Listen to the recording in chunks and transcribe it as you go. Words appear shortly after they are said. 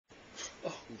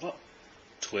What?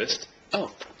 Twist?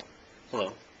 Oh,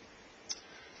 hello.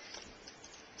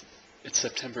 It's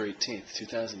September 18th,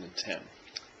 2010.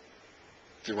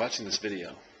 If you're watching this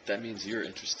video, that means you're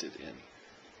interested in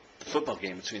the football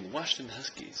game between the Washington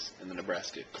Huskies and the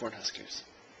Nebraska Cornhuskers.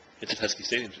 It's at Husky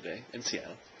Stadium today in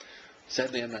Seattle.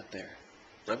 Sadly, I'm not there,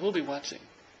 but I will be watching,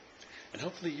 and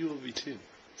hopefully you will be too.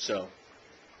 So,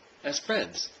 as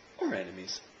friends or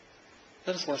enemies,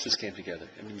 let us watch this game together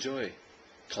and enjoy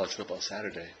College Football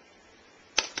Saturday.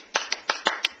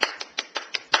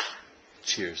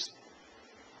 Cheers.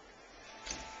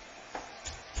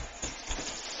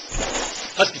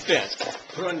 Husky fans,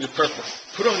 put on your purple,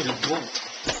 put on your gold.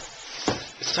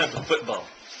 It's time for football.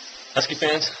 Husky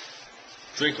fans,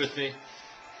 drink with me.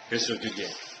 Here's to a good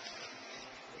game.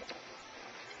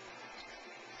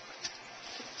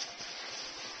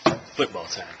 Football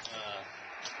time.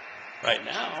 Right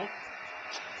now,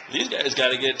 these guys got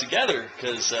to get it together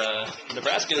because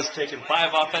Nebraska has taken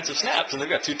 5 offensive snaps and they've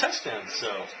got 2 touchdowns.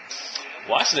 So,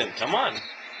 Washington, come on.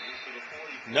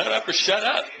 Nut up or shut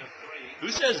up. Who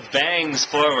says bangs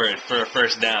forward for a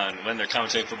first down when they're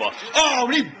commentating football? Oh,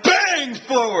 and he bangs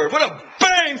forward. What a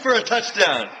bang for a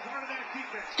touchdown.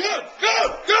 Go,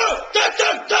 go, go.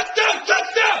 Touchdown, touchdown,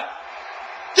 touchdown.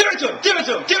 Give it to him, give it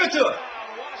to him, give it to him.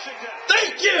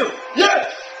 Thank you.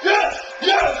 Yes, yes,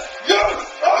 yes,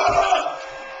 yes. Ah!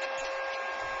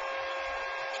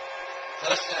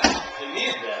 Touchdown. They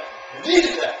needed that. They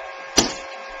needed that.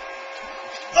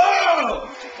 Oh!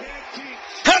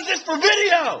 How's this for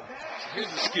video? Here's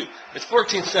the scoop. It's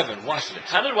 14-7, Washington.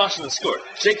 How did Washington score?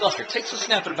 Jake Locker takes the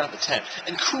snap at about the 10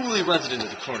 and coolly runs it into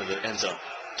the corner of the end zone.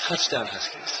 Touchdown,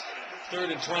 Huskies.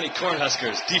 3rd and 20,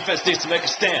 Cornhuskers. Defense needs to make a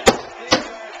stand.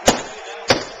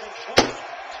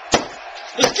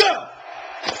 Let's go!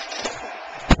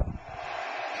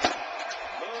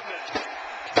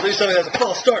 Please tell me that's a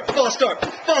false start, false start,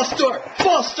 false start,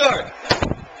 false start.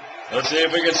 Let's see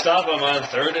if we can stop them on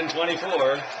 3rd and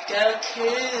 24. Go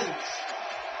kids!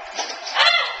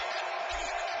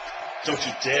 Don't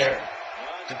you dare.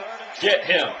 Get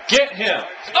him. Get him.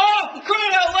 Oh, for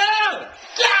crying out loud.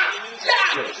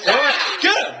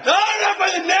 Get him. No, not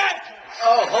by the neck.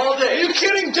 Oh, hold it. Are you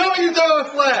kidding? Don't you throw a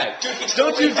flag. Dude,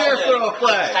 don't you dare throw a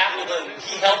flag.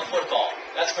 He held the football.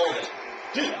 That's holding.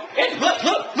 Dude, hey, look.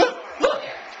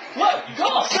 What?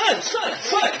 Oh, son,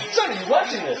 are you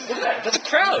watching this? Look at that. That's a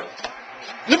crowd.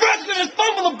 Nebraska just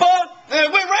fumbled the ball, and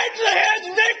it went right into the hands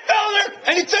of Nate Felder,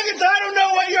 and he took it to I don't know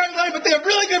what yard line, but they have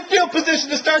really good field position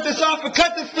to start this off and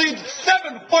cut this lead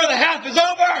 7 before the half is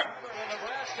over.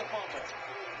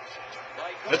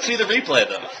 Let's see the replay,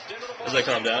 though, as I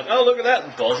calm down. Oh, look at that.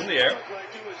 The ball's in the air.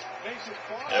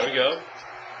 There we go.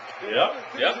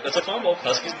 Yep, that's a fumble.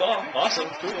 Huskies ball. Awesome.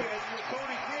 Cool.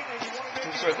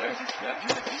 It's right there. Yeah.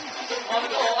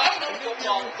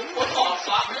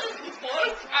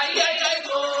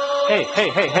 Hey.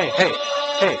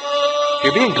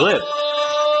 You're being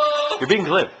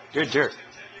glib. You're a jerk.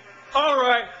 All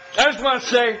right. I just want to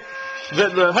say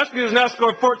that the Huskies have now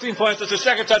scored 14 points. That's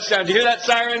their 2nd touchdown. Do you hear that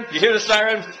siren? You hear the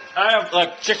siren? I have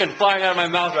like chicken flying out of my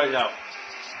mouth right now.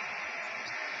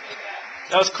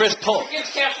 That was Chris Polk. You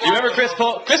remember Chris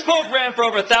Polk? Chris Polk ran for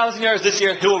over 1,000 yards this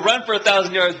year. He will run for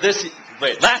 1,000 yards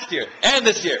last year and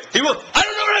this year. He will. I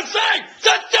don't know what I'm saying.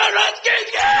 Touchdown, Huskies!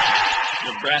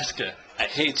 Yeah! Nebraska, I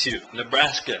hate you.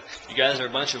 Nebraska, you guys are a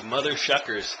bunch of mother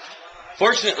shuckers.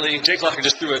 Fortunately, Jake Locker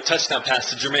just threw a touchdown pass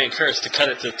to Jermaine Kearse to cut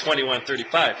it to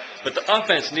 21-35. But the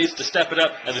offense needs to step it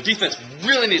up, and the defense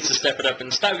really needs to step it up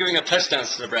and stop giving up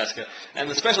touchdowns to Nebraska. And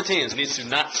the special teams needs to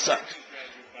not suck.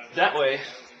 That way,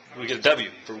 we get a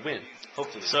W for win,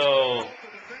 hopefully. So,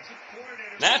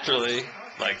 naturally,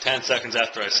 like 10 seconds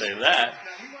after I say that,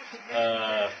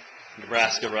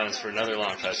 Nebraska runs for another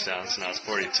long touchdown, so now it's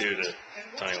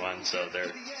 42-21, so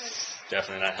they're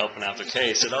definitely not helping out the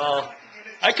case at all.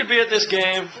 I could be at this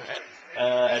game.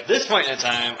 At this point in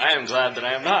time, I am glad that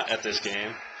I am not at this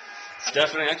game. It's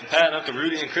definitely, I can pat Uncle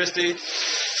Rudy and Christy.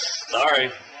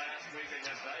 Sorry.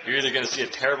 You're either going to see a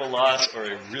terrible loss or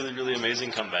a really, really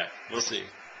amazing comeback. We'll see.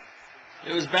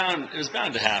 It was bound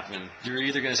to happen. You were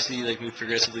either going to see like me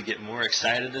progressively get more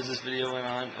excited as this video went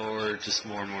on, or just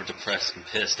more and more depressed and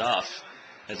pissed off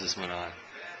as this went on.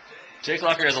 Jake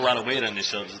Locker has a lot of weight on his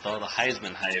shoulders with all the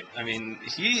Heisman hype. I mean,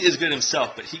 he is good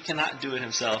himself, but he cannot do it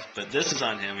himself. But this is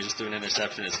on him. He just threw an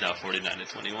interception. It's now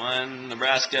 49-21.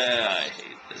 Nebraska, I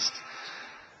hate this.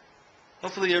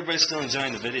 Hopefully everybody's still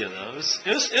enjoying the video, though.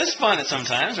 It was fun at some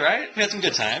times, right? We had some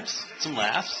good times, some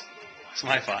laughs, some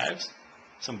high fives.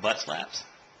 Some butt slaps.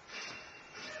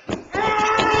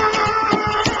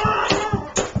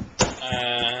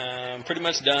 I'm pretty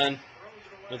much done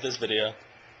with this video.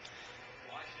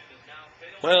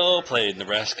 Well played,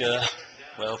 Nebraska.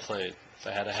 Well played. If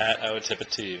I had a hat, I would tip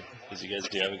it to you, because you guys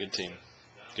do have a good team.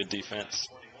 Good defense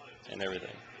and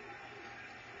everything.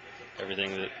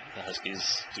 Everything that the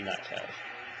Huskies do not have.